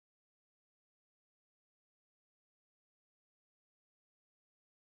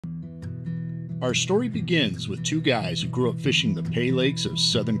Our story begins with two guys who grew up fishing the Pay Lakes of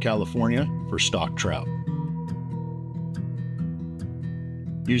Southern California for stock trout.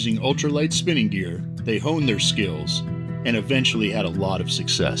 Using ultralight spinning gear, they honed their skills and eventually had a lot of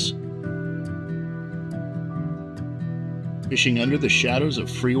success. Fishing under the shadows of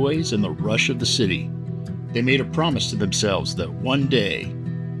freeways and the rush of the city, they made a promise to themselves that one day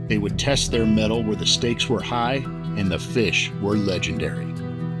they would test their mettle where the stakes were high and the fish were legendary.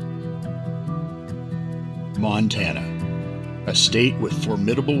 Montana, a state with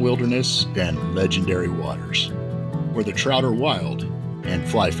formidable wilderness and legendary waters, where the trout are wild and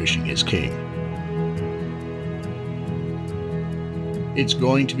fly fishing is king. It's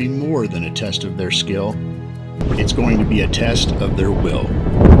going to be more than a test of their skill. It's going to be a test of their will.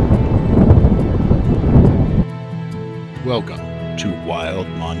 Welcome to Wild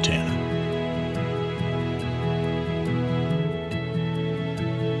Montana.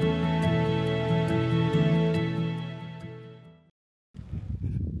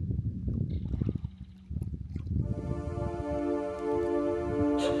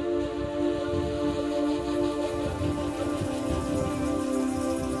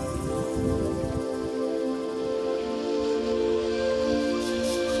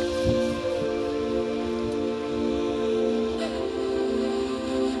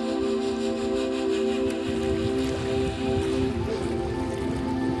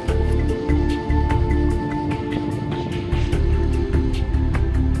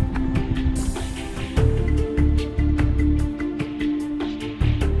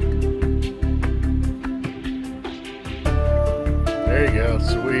 There you go,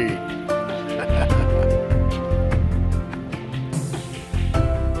 sweet.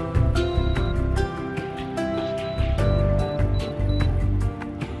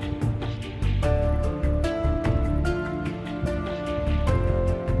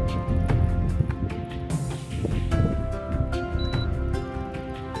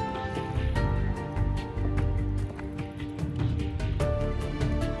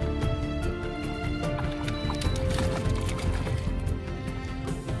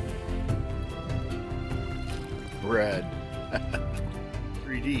 Red.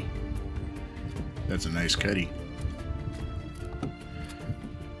 3D. That's a nice cutty.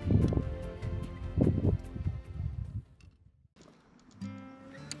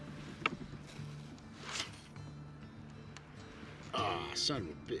 Ah, son of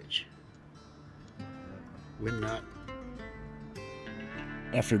a bitch. Wind knot.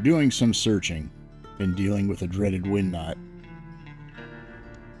 After doing some searching and dealing with a dreaded wind knot,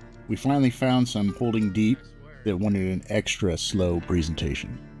 we finally found some holding deep that wanted an extra slow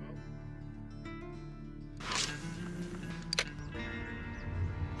presentation.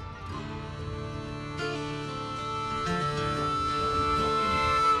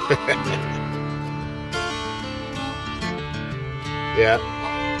 Yeah.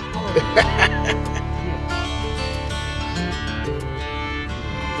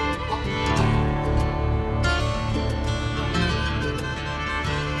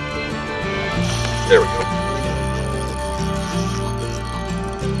 There we go.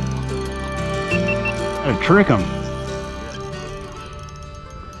 Gotta trick them.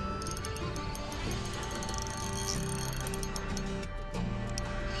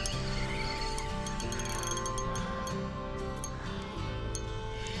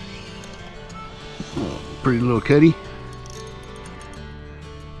 Pretty little cutty.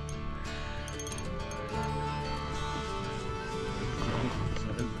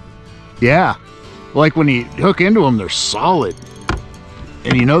 Yeah. Like when you hook into them, they're solid.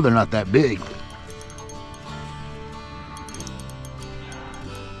 And you know they're not that big.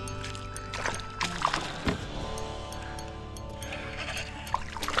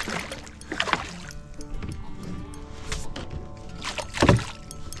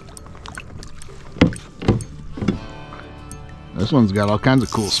 This one's got all kinds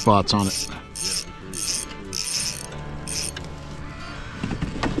of cool spots on it.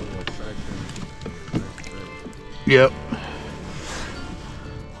 Yep.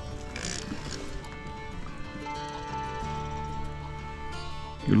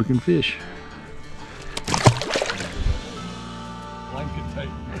 Good looking fish. Blanket tight.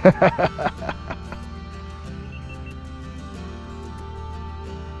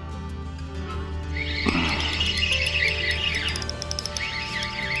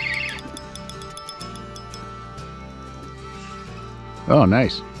 Oh,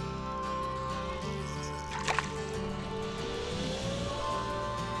 nice.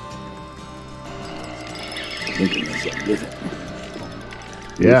 Thinking that's something different.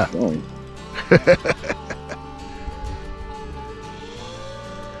 Yeah.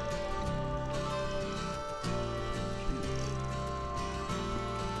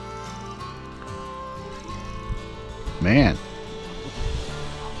 Man.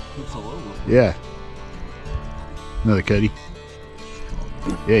 It's all over. Yeah. Another cutty.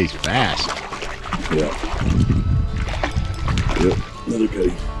 Yeah, he's fast. Yeah. Yep. Another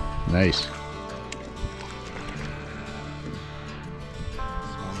cutty. Nice.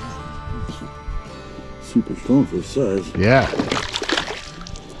 Super strong for his size. Yeah.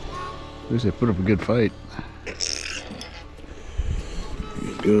 At least they put up a good fight. Here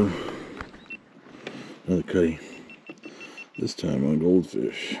you go. Another cutty. This time on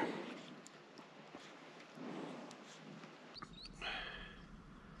goldfish.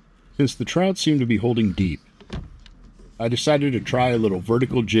 Since the trout seemed to be holding deep, I decided to try a little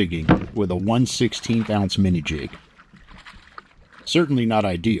vertical jigging with a 1/16 ounce mini jig. Certainly not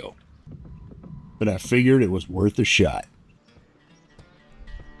ideal, but I figured it was worth a shot.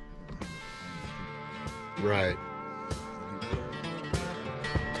 Right.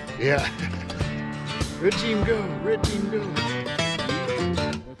 Yeah. Red team go, red team go.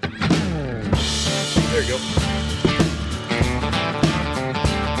 There you go.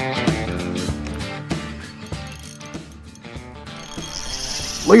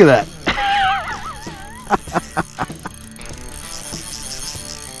 Look at that.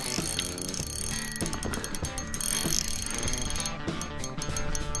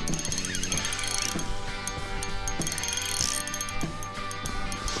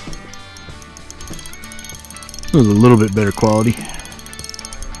 It was a little bit better quality.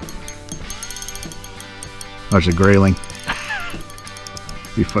 There's a grayling.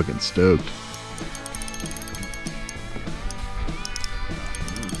 Be fucking stoked.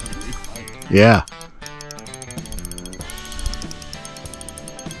 Yeah.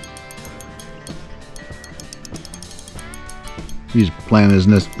 He's planning his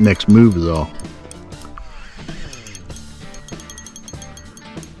next move is all.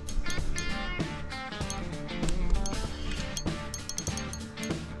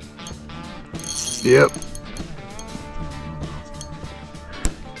 Yep.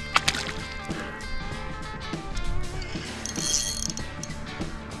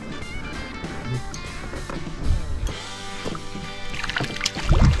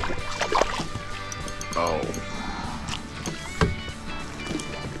 Oh.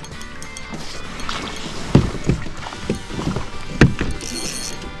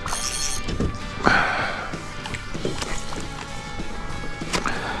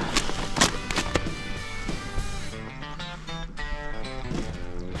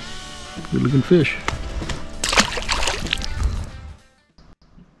 Good looking fish.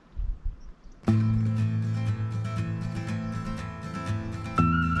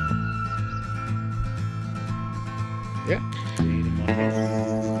 Yeah.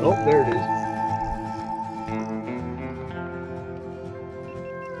 Oh, there it is.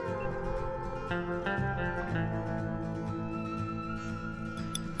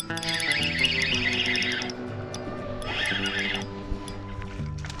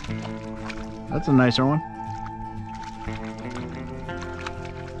 That's a nicer one.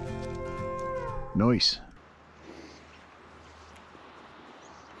 Nice.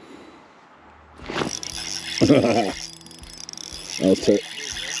 I'll take.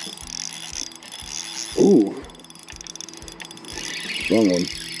 Ooh. Wrong one.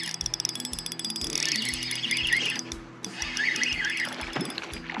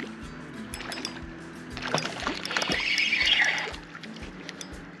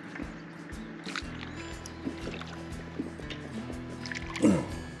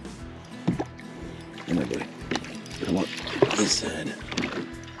 Come on, buddy. Come on. This side.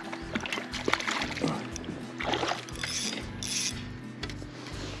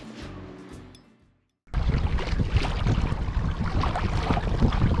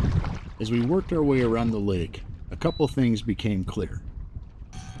 As we worked our way around the lake, a couple things became clear.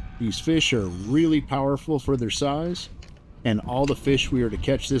 These fish are really powerful for their size, and all the fish we are to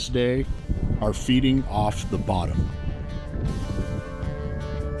catch this day are feeding off the bottom.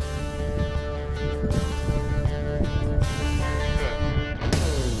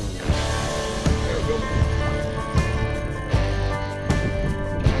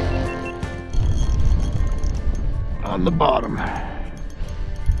 On the bottom.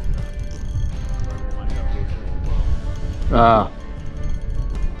 A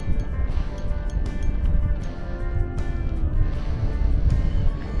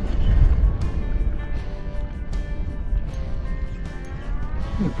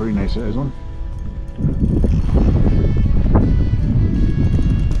pretty nice size one.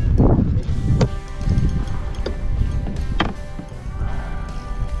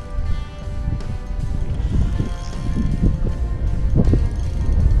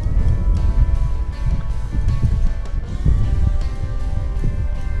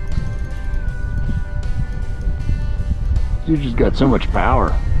 Dude just got so much power.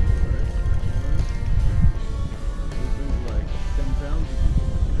 Like 10 pounds.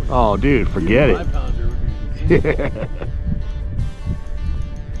 Oh, dude, forget it. 5 pounder would be.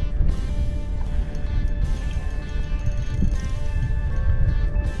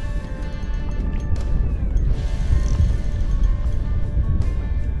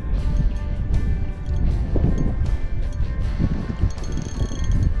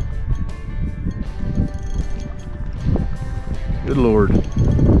 Good Lord.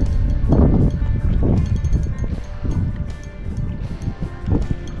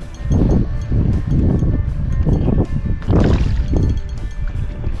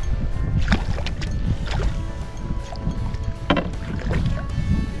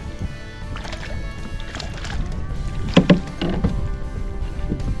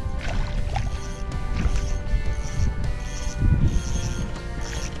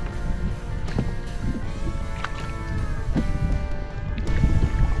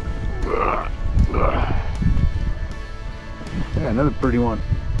 Yeah, another pretty one.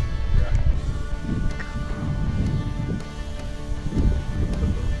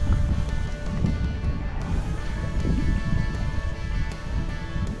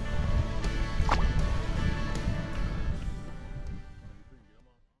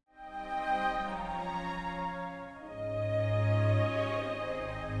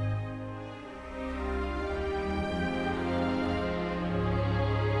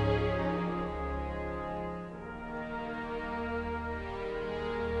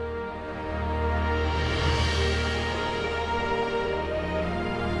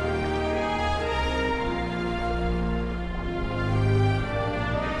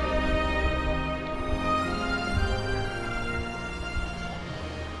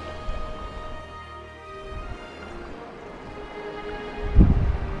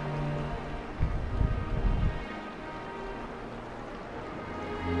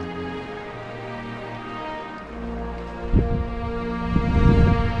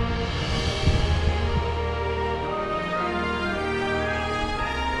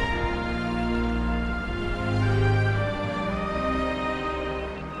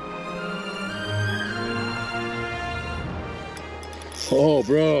 Oh,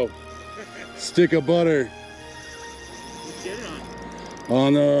 bro. Stick of butter. Get it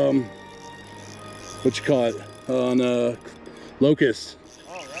on. On, what you call it? On, locust.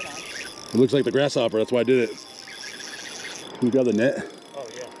 Oh, right on. It looks like the grasshopper, that's why I did it. Can you grab the net? Oh,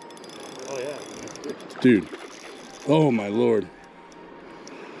 yeah. Oh, yeah. Dude. Oh, my Lord.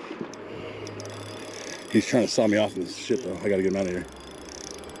 He's trying to saw me off this shit, though. I gotta get him out of here.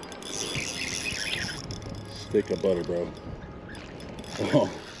 Stick of butter, bro. Oh.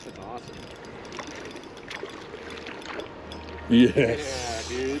 That's awesome. Yes.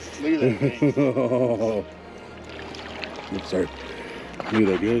 Yeah, dude. Look at that thing. Oh. Oops, sorry. Look at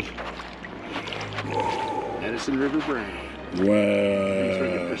that, guys. Madison River brand.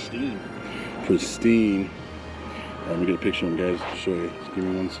 Wow. Pristine. Pristine. Let me get a picture of him, guys. I'll show you. Just give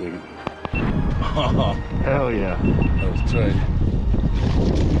me 1 second. Hell yeah. That was tight.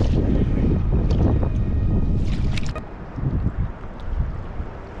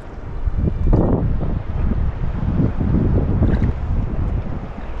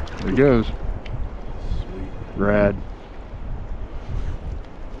 There it goes. Sweet. Rad.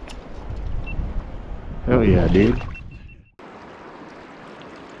 Hell yeah, dude.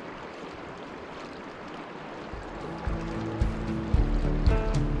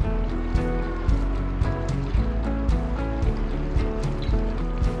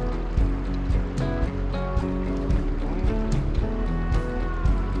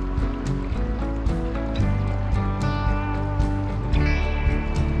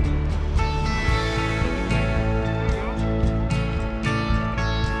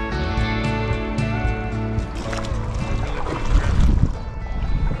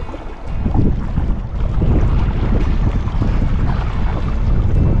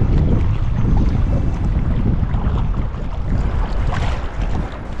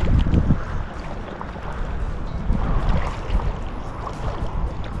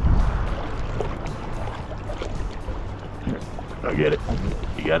 I get it.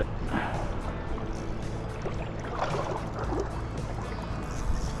 You got it.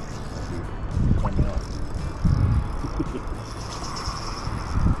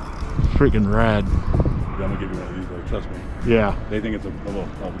 Freaking rad. I'm gonna give you one of these, like, trust me. Yeah. They think it's a little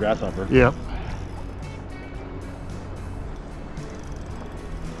grasshopper. Yep.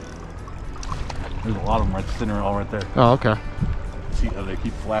 There's a lot of them right sitting all right there. Oh, okay. See how they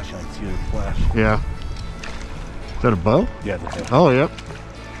keep flashing? I can see it flash. Yeah. Is that a bow? Yeah, it's a tail. Oh, yep.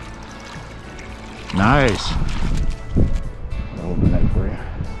 Nice. I'll open that for you.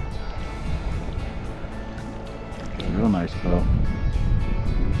 Real nice bow.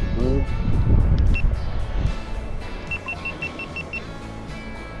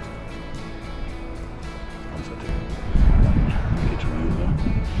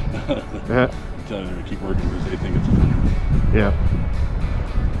 I'm telling them to keep working because they think it's yeah.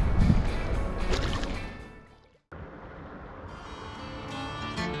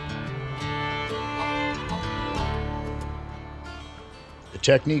 The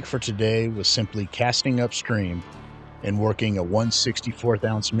technique for today was simply casting upstream and working a 1/64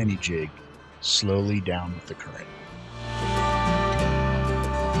 ounce mini jig slowly down with the current.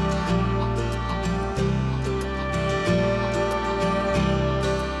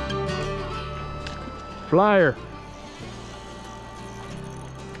 Flyer.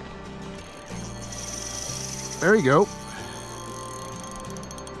 There you go.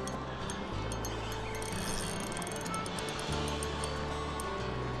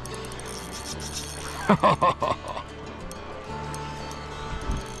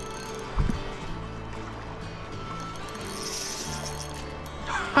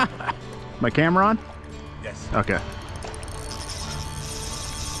 My camera on? yes. Okay.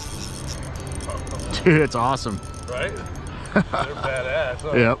 Dude, it's awesome. Right? They're badass.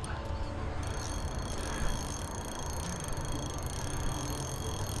 Huh? Yep.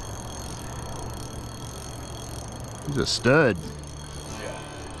 He's a stud. Yeah.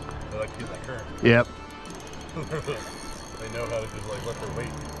 They like to get that current. Yep. They know how to just like let their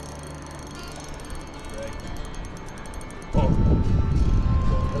weight. Right. Oh.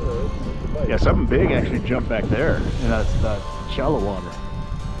 Yeah, something big actually jumped back there, and that's shallow water.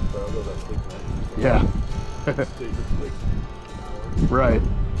 Yeah. Right.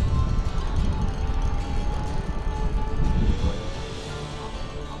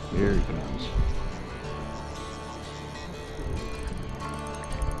 Here he comes.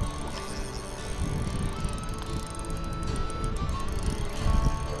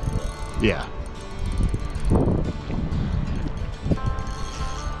 Yeah.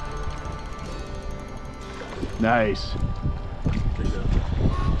 Nice.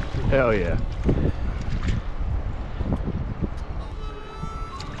 Hell yeah.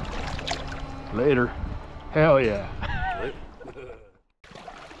 Later. Hell yeah.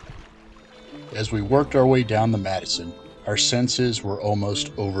 As we worked our way down the Madison, our senses were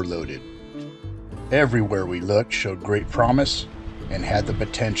almost overloaded. Everywhere we looked showed great promise and had the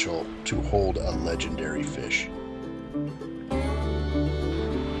potential to hold a legendary fish.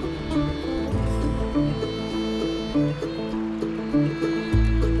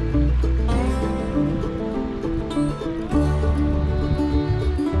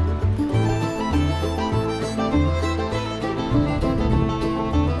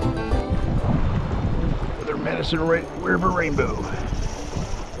 Madison River Rainbow.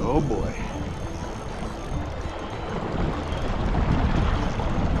 Oh boy.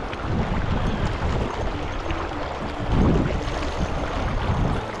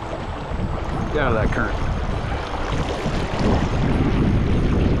 Get out of that current.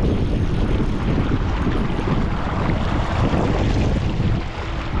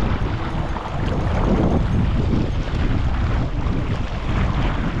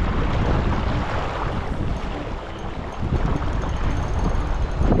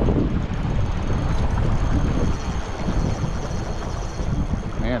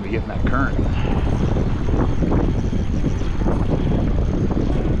 Man, to get in that current.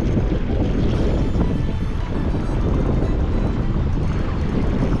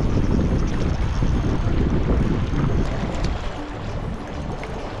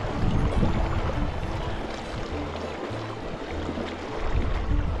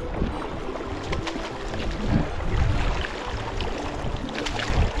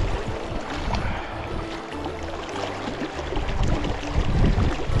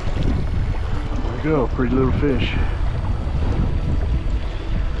 Go, pretty little fish.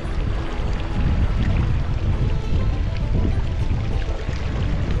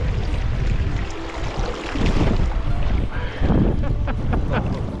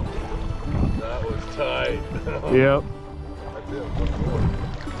 That was tight. Yep.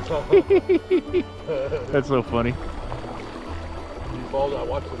 That's That's so funny. He balled. I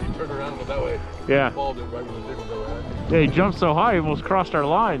watched him. He turned around and went that way. Yeah. He balled it right when the big one go ahead. Yeah, he jumped so high, he almost crossed our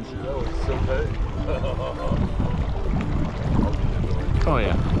lines. That was so tight. Oh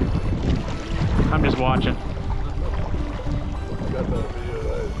yeah. I'm just watching. I got that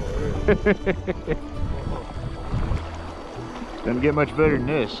video. Doesn't get much better than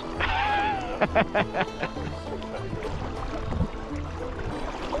this.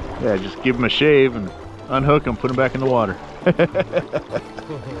 Yeah, just give him a shave and unhook him, put him back in the water. Yeah,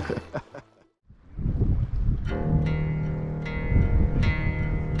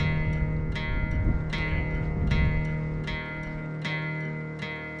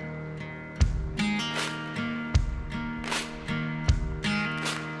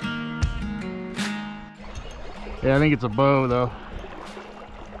 I think it's a bow though.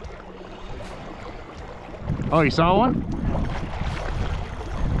 Oh, you saw one?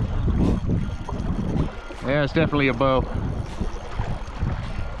 Yeah, it's definitely a bow.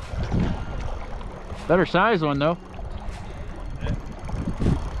 Better size one though.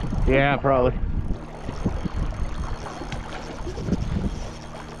 Yeah, probably.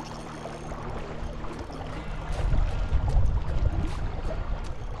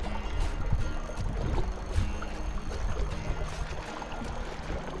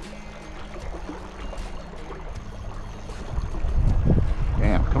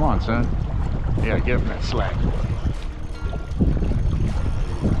 Damn, come on, son. Yeah, give him that slack.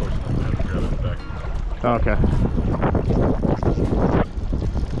 Okay.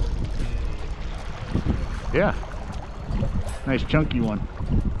 Yeah. Nice chunky one.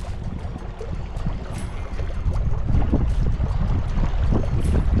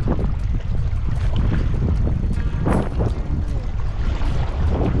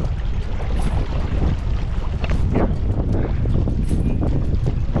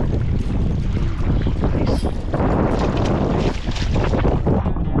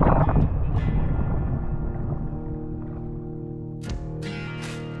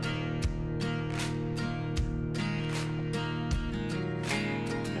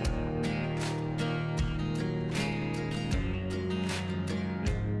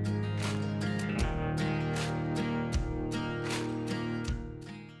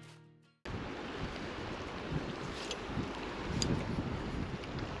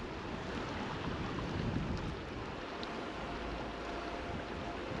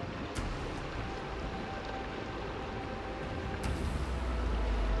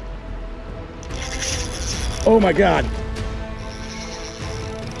 Oh my God.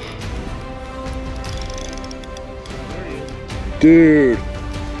 Dude.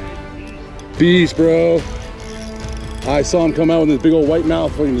 Beast, bro. I saw him come out with his big old white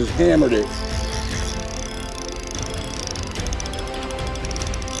mouth and just hammered it.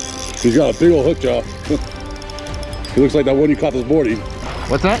 He's got a big old hook jaw. He looks like that one you caught this morning.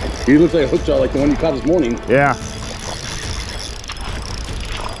 What's that? He looks like a hook jaw like the one you caught this morning. Yeah.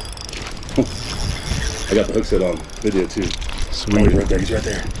 I got the hook set on video too. Sweet. Oh, he's right there, he's right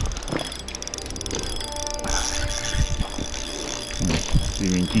there. See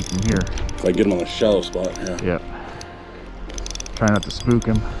if we can keep him here. If I get him on a shallow spot, yeah. Yep. Try not to spook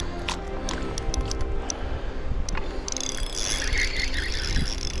him.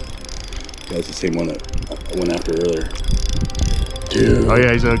 That's the same one that I went after earlier. Dude. Oh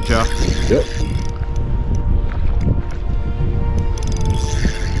yeah, he's a hook jaw. Yep.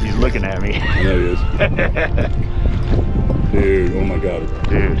 He's looking at me. I know he is. Dude, oh my God.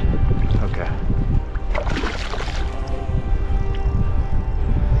 Dude. Okay.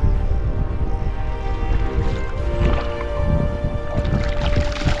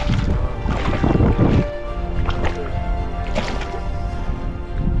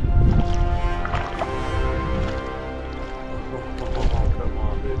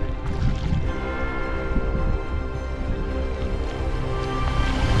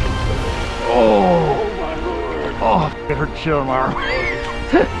 It hurt to show him arm.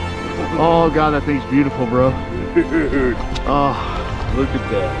 Oh God, that thing's beautiful, bro. Dude. Oh, Look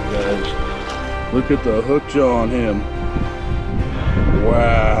at that, guys. Look at the hook jaw on him.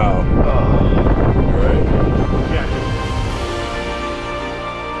 Wow. Right. yeah.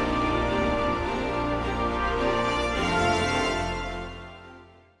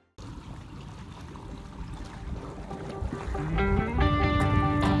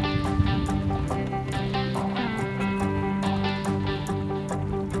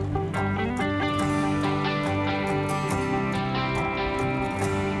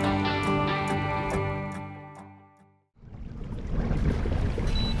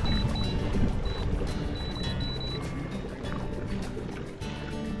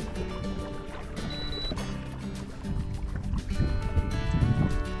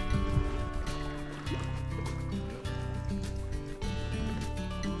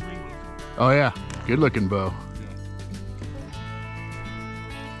 Oh yeah, good looking bow.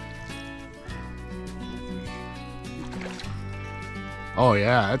 Oh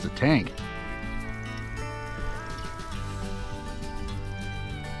yeah, that's a tank.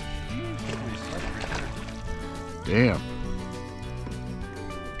 Damn.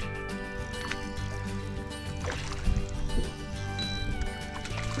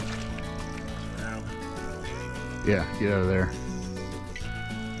 Yeah, get out of there.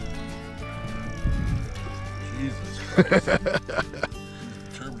 Jesus Christ.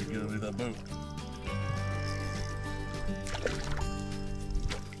 Determined to get away that boat.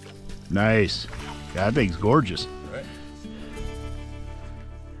 Nice. God, that thing's gorgeous. Right?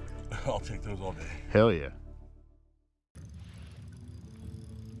 I'll take those all day. Hell yeah.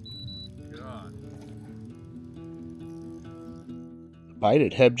 God. The bite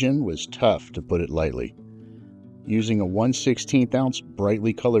at Hebgen was tough, to put it lightly. Using a 1/16 ounce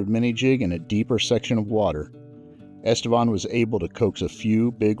brightly colored mini jig in a deeper section of water, Esteban was able to coax a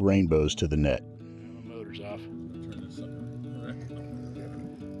few big rainbows to the net. The motor's off. Turn this sucker. All right.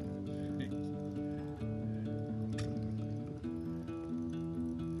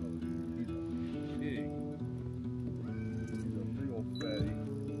 He's a big old fatty.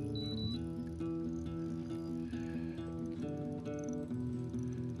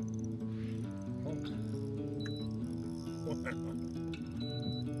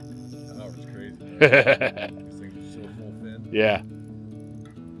 That was crazy. These things are so full fin. Yeah.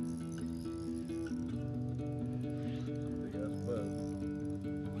 Big ass boat.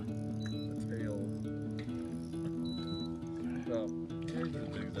 The tail. About as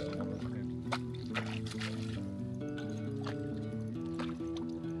big as that one.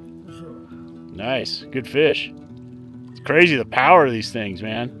 Nice. Good fish. It's crazy the power of these things,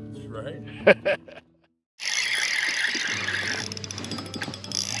 man. Right?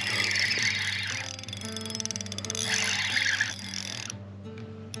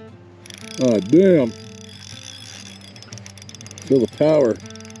 Oh, damn. Feel the power.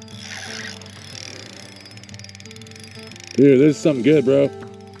 Dude, this is something good, bro.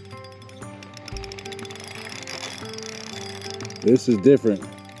 This is different.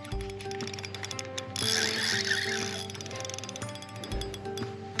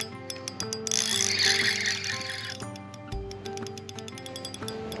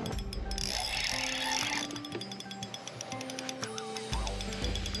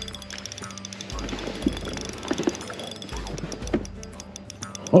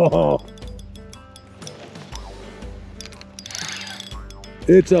 Oh,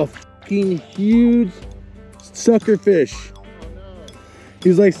 it's a fucking huge sucker fish. Oh no.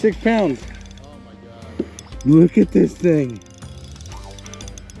 He's like 6 pounds. Oh my god. Look at this thing.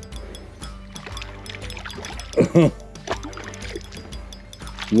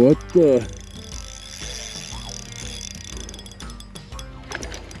 What the?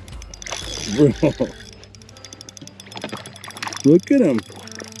 Bro. Look at him.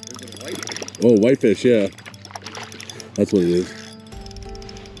 Oh, whitefish, yeah. That's what it is.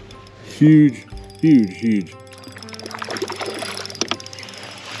 Huge, huge, huge.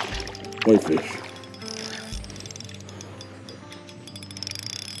 Whitefish.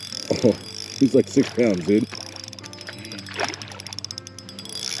 Oh, he's like 6 pounds, dude.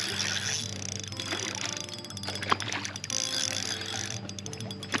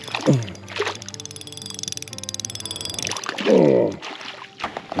 Oh,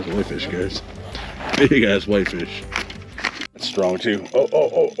 that's a whitefish, guys. Big ass whitefish. It's strong too. Oh,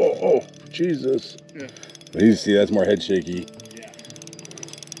 oh, oh, oh, oh, Jesus. Yeah. You see, that's more head shaky. Yeah.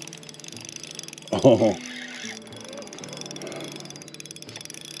 Oh.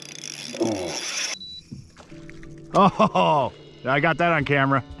 Oh. Oh, I got that on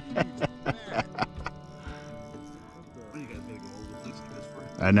camera.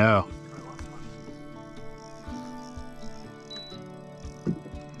 I know.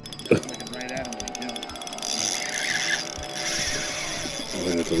 Right at him when he jumped. I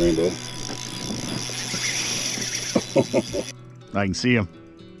think that's a rainbow. I can see him.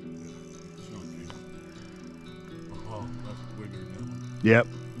 Oh, that's way bigger than that one. Yep.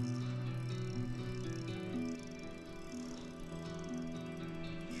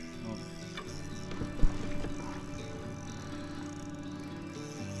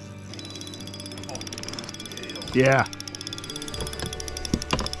 Yeah.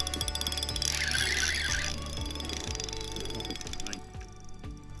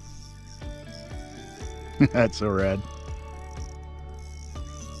 That's so rad.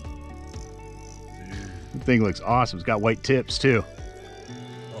 The thing looks awesome. It's got white tips too.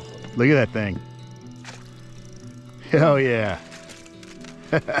 Look at that thing. Hell yeah.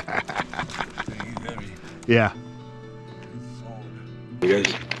 Yeah. You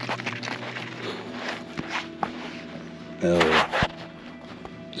guys. Hell yeah.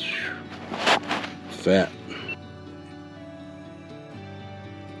 Fat.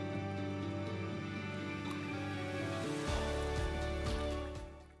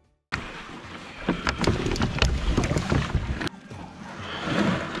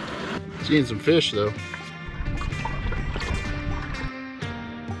 Seeing some fish though.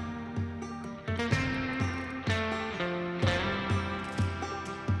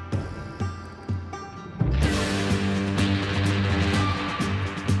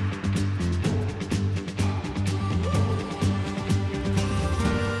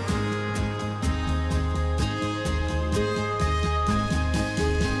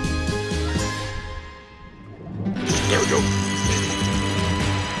 go.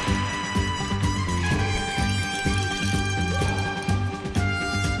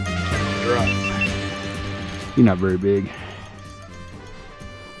 You're up. He's not very big.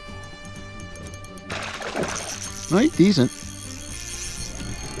 No, he's decent.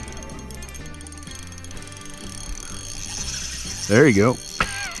 There you go. I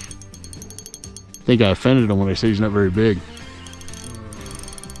think I offended him when I said he's not very big.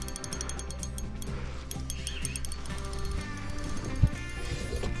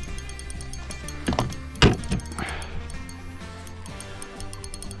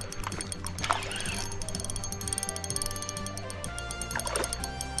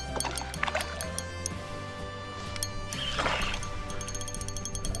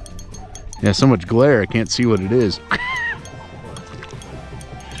 Yeah, so much glare I can't see what it is.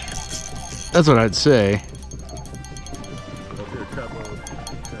 That's what I'd say.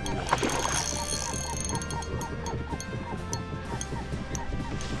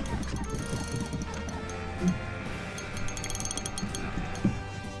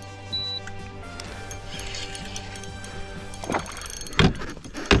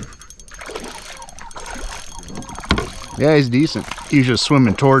 Yeah, he's decent. He was just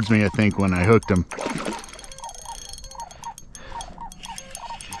swimming towards me, I think, when I hooked him.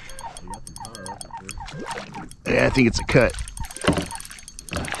 Yeah, I think it's a cut.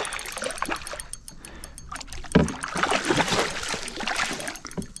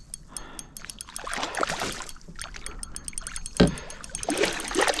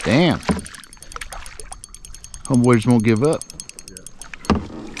 Damn. Homeboys won't give up.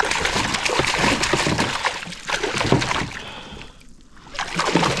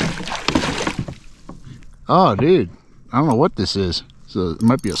 Oh, dude. I don't know what this is. So it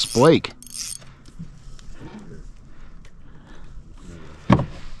might be a splake.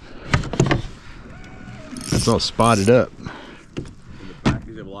 It's all spotted up. In the back,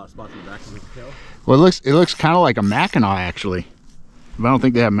 you have a lot of spots in the back of the tail. Well, it looks kind of like a Mackinaw, actually. But I don't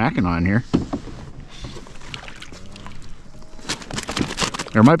think they have Mackinaw in here.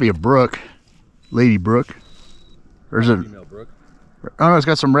 There might be a brook, lady brook. Or is it? Female brook. Oh no, it's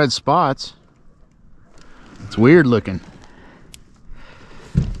got some red spots. It's weird looking.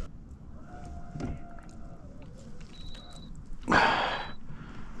 There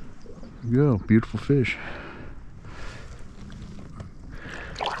you go, beautiful fish.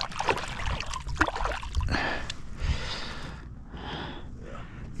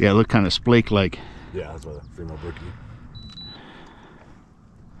 Yeah, it looked kind of splake-like. Yeah, that's a female brookie.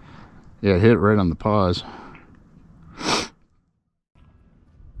 Yeah, it hit right on the paws.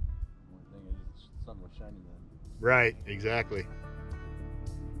 Right, exactly.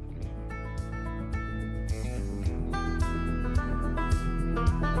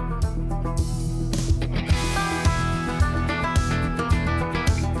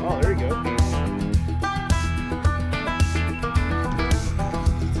 Oh, there you go.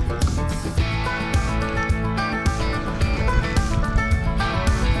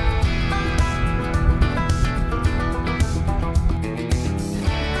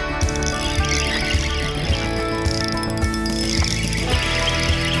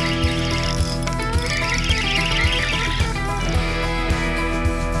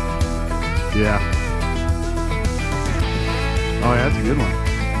 Yeah. Oh yeah, that's a good one.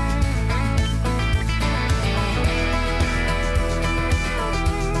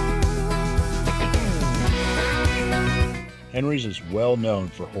 Henry's is well known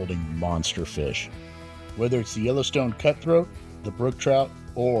for holding monster fish, whether it's the Yellowstone cutthroat, the brook trout,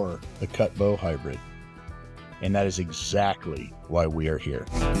 or the cutbow hybrid. And that is exactly why we are here.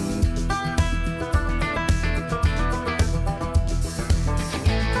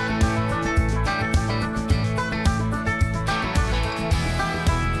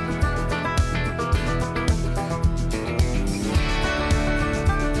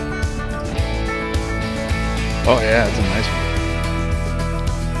 Oh yeah, it's a nice one.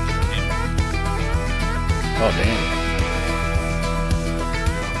 Oh damn.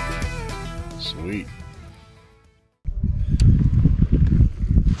 Sweet.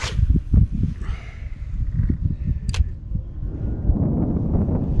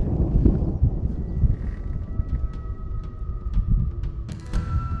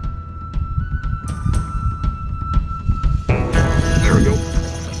 There we go.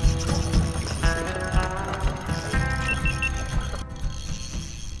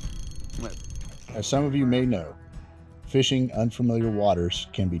 As some of you may know, fishing unfamiliar waters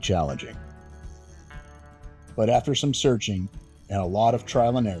can be challenging. But after some searching and a lot of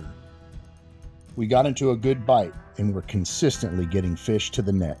trial and error, we got into a good bite and were consistently getting fish to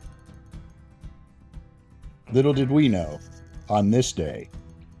the net. Little did we know, on this day,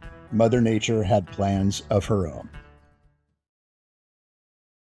 Mother Nature had plans of her own.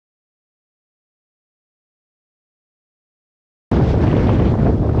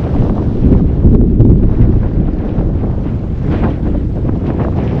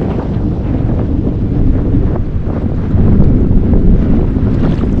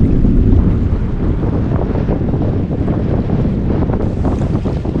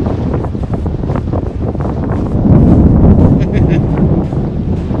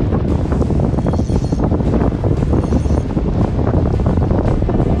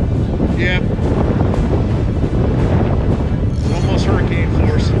 Yep. It's almost hurricane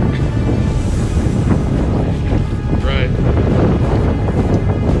force. Right.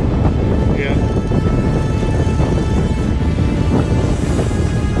 Yeah.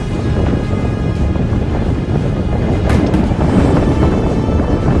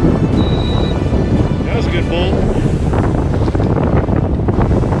 That was a good bolt.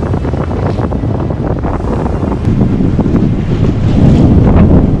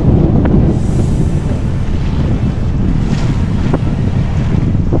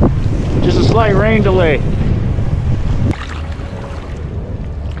 Just a slight rain delay. It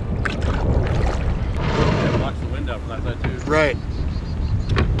blocks the wind out from that side too. Right.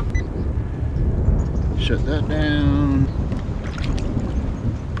 Shut that down.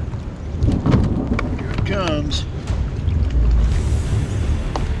 Here it comes.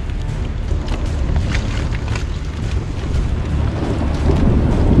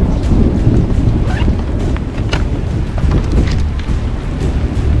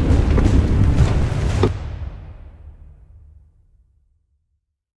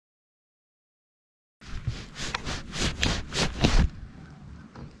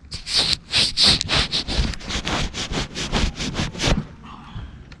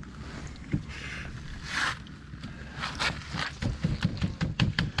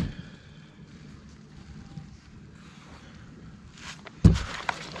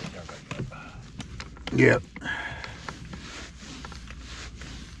 Yep.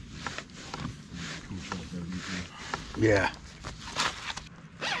 Yeah.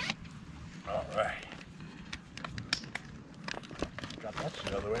 All right. Got that shit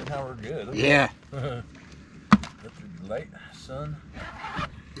out of the way. Now we're good. Yeah. Get the light, sun.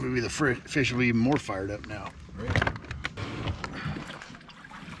 Maybe the fish will be even more fired up now. Right.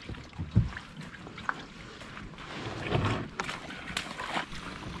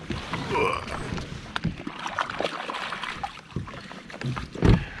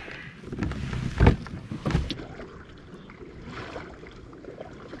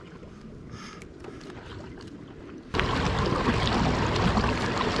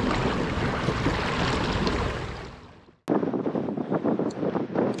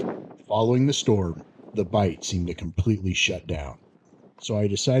 Following the storm, the bite seemed to completely shut down. So I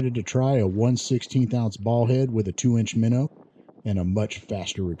decided to try a 1/16 ounce ball head with a 2-inch minnow and a much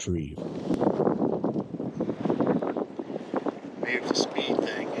faster retrieve. Maybe it's a speed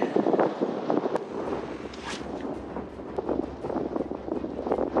thing.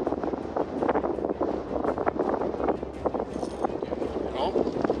 Oh,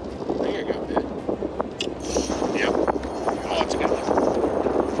 I think I got bit. Yep. Oh, it's a good one.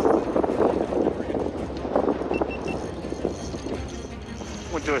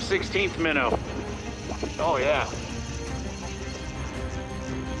 Went to a 16th minnow. Oh yeah.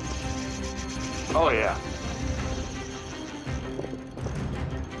 Oh yeah.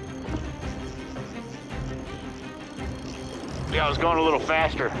 Yeah, I was going a little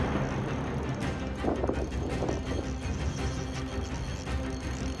faster.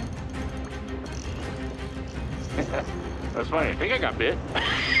 That's funny. I think I got bit.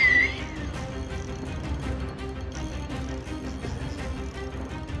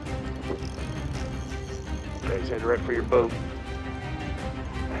 Guys, head right for your boat.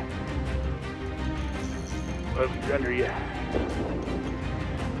 Oh, he's under you.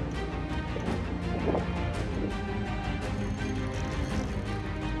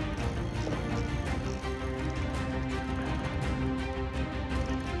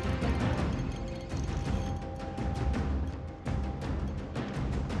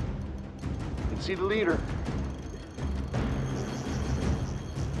 See the leader.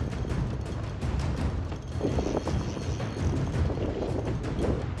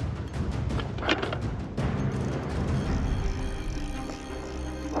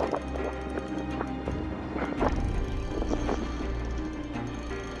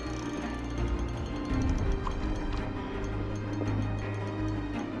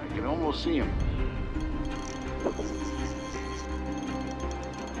 I can almost see him.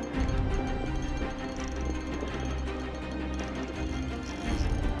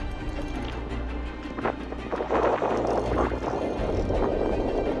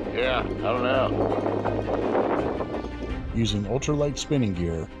 out. Using ultralight spinning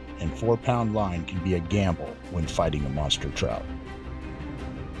gear and 4-pound line can be a gamble when fighting a monster trout.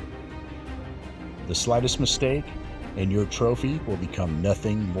 The slightest mistake and your trophy will become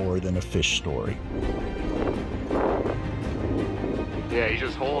nothing more than a fish story. Yeah, he's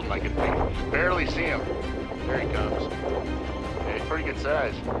just holding. I can barely see him. There he comes. Yeah, he's pretty good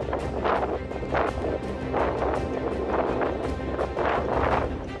size.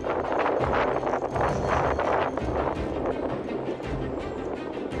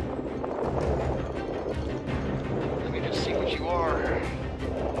 Let me just see what you are.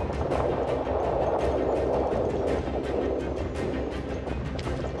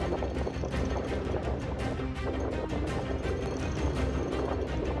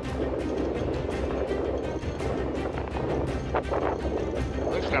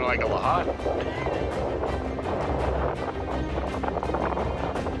 Looks kind of like a lahat.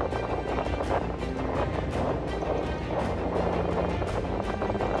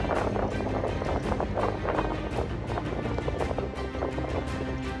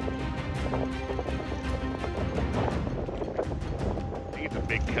 I think it's a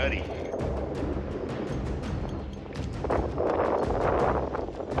big cutty.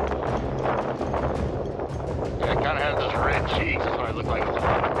 Yeah, it kind of has those red cheeks. That's what it looked like. It was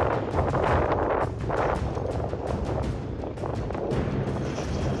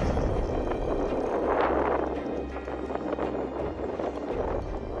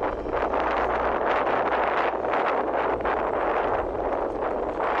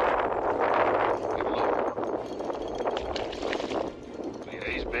yeah,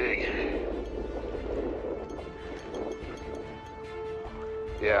 he's big.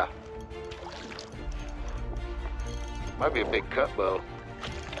 Yeah. Might be a big cut bow.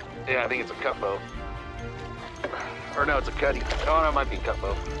 Yeah, I think it's a cut bow. Or no, it's a cutty. Oh, no, it might be a cut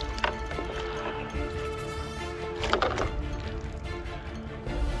bow.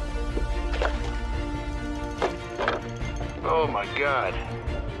 Oh my God.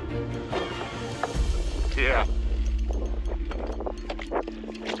 Yeah.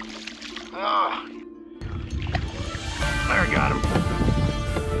 Oh. There, I got him.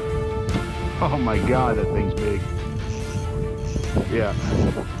 Oh my God, that thing's big. Yeah.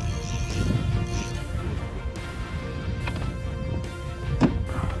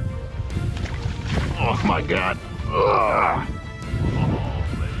 Oh my God. Ugh.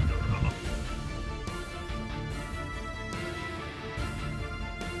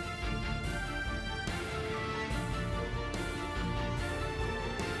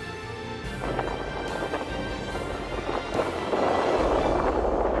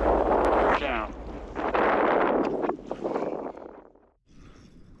 Down.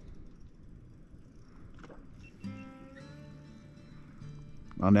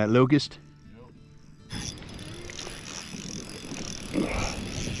 On that locust?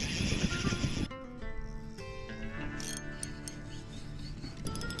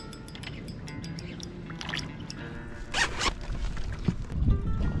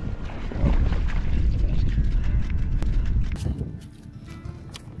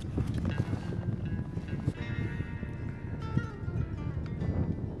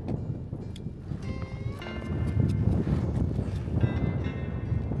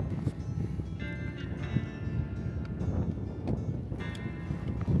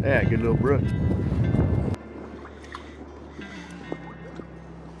 Yeah, good little brook.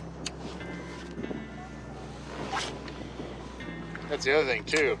 That's the other thing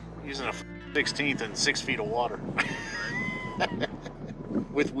too. Using a 16th in 6 feet of water.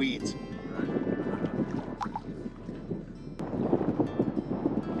 With weeds.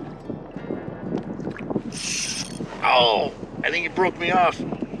 Oh, I think he broke me off.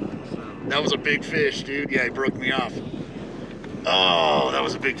 That was a big fish, dude. Yeah, he broke me off. Oh, that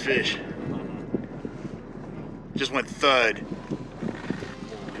was a big fish. Just went thud.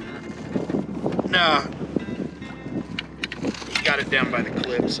 No. He got it down by the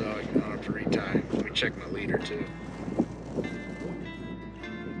clip, so I don't have to retie. Let me check my leader too.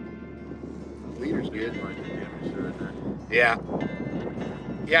 Leader's good. Yeah.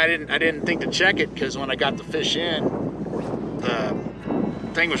 Yeah, I didn't think to check it because when I got the fish in, the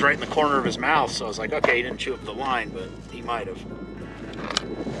thing was right in the corner of his mouth, so I was like, okay, he didn't chew up the line, but he might have.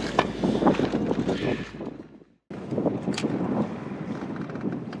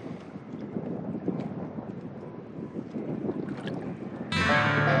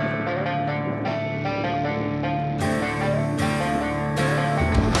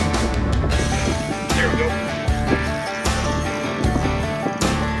 There we go.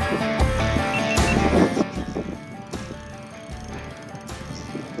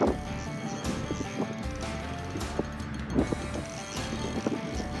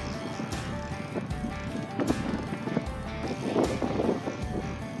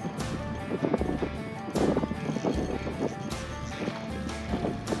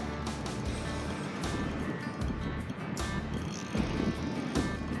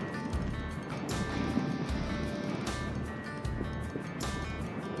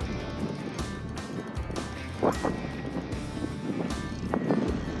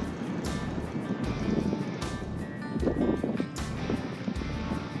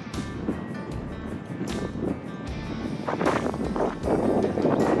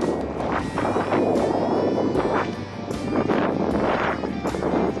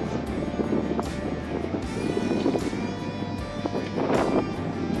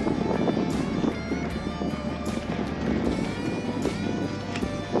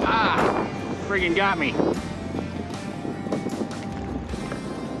 Friggin' got me.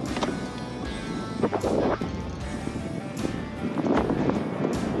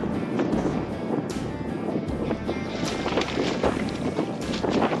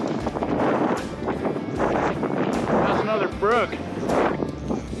 That's another brook.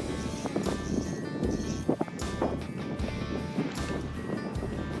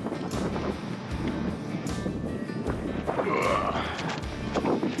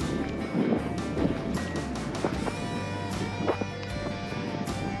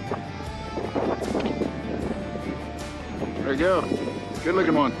 There you go. Good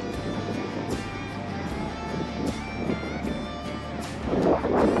looking one.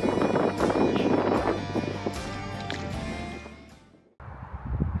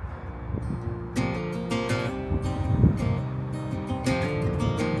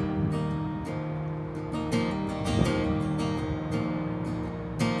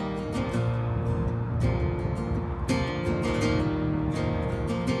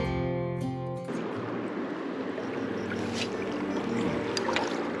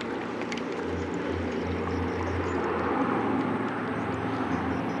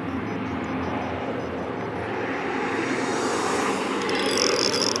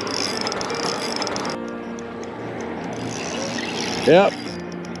 Yep.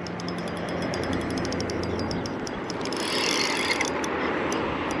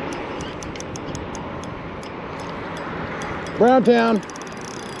 Brown town.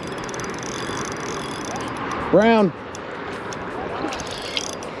 Brown.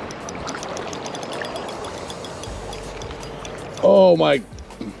 Oh my.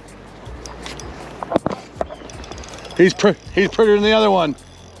 He's prettier than the other one.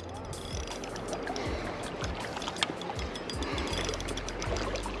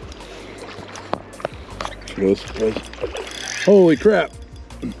 Goes. Holy crap.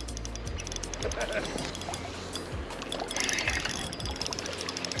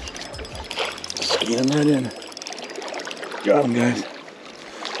 Scan him right in. Got him, guys.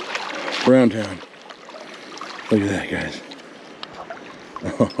 Brown town. Look at that, guys.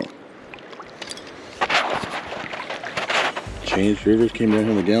 Oh. Changed rivers, came down here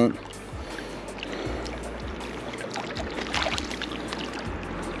in the Gallatin.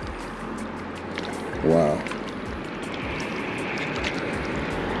 Wow.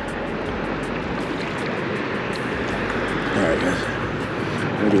 Alright guys,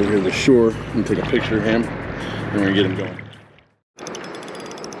 I'm gonna go over here to the shore and take a picture of him and we're gonna get him going.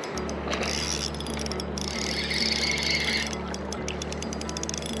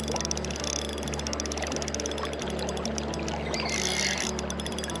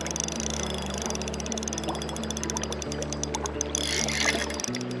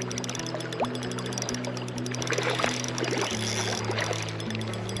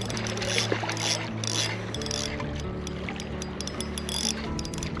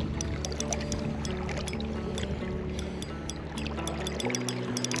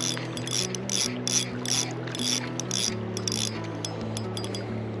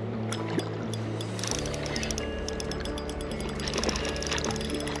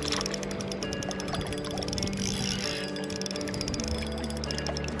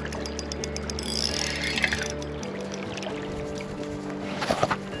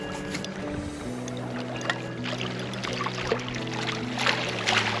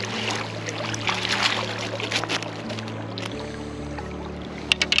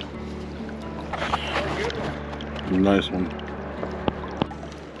 Nice one.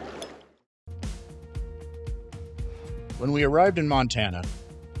 When we arrived in Montana,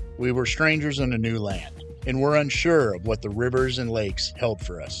 we were strangers in a new land and were unsure of what the rivers and lakes held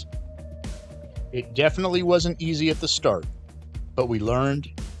for us. It definitely wasn't easy at the start, but we learned,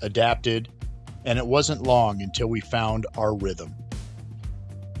 adapted, and it wasn't long until we found our rhythm.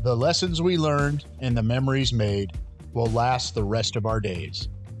 The lessons we learned and the memories made will last the rest of our days.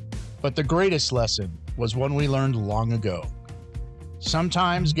 But the greatest lesson was one we learned long ago.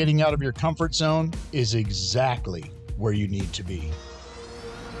 Sometimes getting out of your comfort zone is exactly where you need to be.